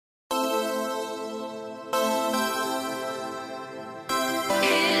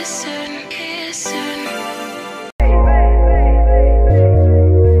listen.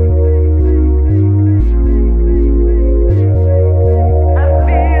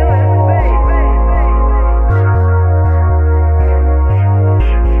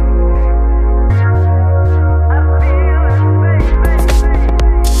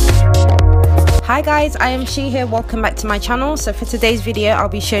 Hi guys, Iamshe here, welcome back to my channel. So for today's video I'll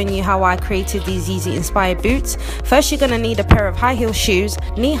be showing you how I created these Yeezy inspired boots. First you're going to need a pair of high heel shoes,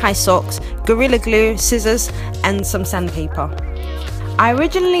 knee-high socks, Gorilla Glue, scissors and some sandpaper. I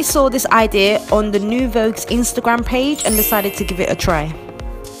originally saw this idea on the New Vogue's Instagram page and decided to give it a try.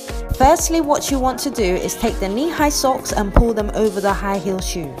 Firstly, what you want to do is take the knee-high socks and pull them over the high heel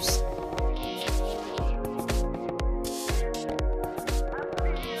shoes.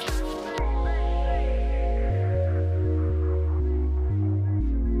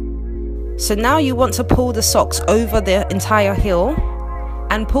 So now you want to pull the socks over the entire heel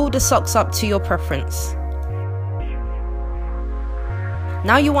and pull the socks up to your preference.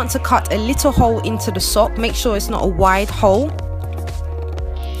 Now you want to cut a little hole into the sock, make sure it's not a wide hole,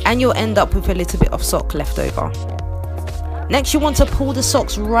 and you'll end up with a little bit of sock left over. Next you want to pull the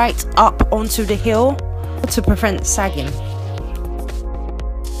socks right up onto the heel to prevent sagging.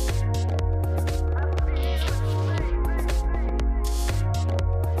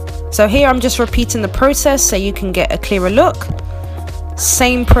 So here I'm just repeating the process so you can get a clearer look.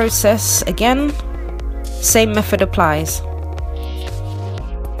 Same process again, same method applies.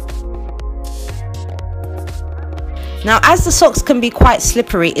 Now as the socks can be quite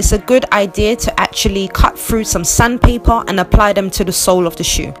slippery, it's a good idea to actually cut through some sandpaper and apply them to the sole of the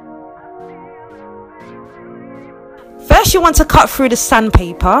shoe. First you want to cut through the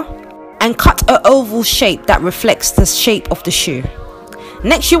sandpaper and cut an oval shape that reflects the shape of the shoe.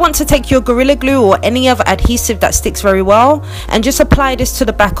 Next you want to take your Gorilla Glue or any other adhesive that sticks very well and just apply this to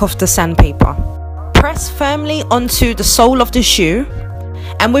the back of the sandpaper. Press firmly onto the sole of the shoe,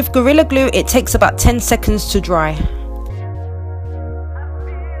 and with Gorilla Glue it takes about 10 seconds to dry.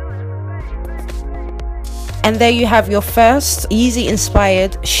 And there you have your first Yeezy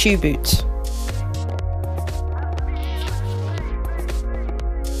inspired shoe boot.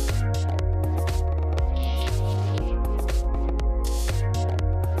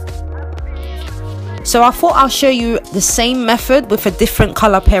 So I thought I'll show you the same method with a different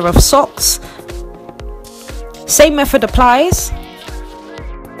color pair of socks. Same method applies.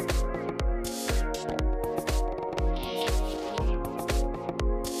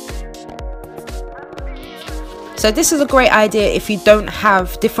 So this is a great idea if you don't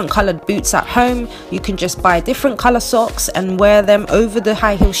have different colored boots at home. You can just buy different color socks and wear them over the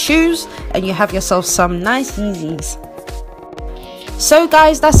high heel shoes and you have yourself some nice Yeezys. So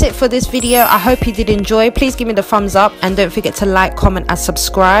guys, that's it for this video. I hope you did enjoy. Please give me the thumbs up and don't forget to like, comment and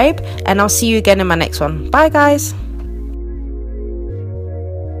subscribe, and I'll see you again in my next one. Bye guys.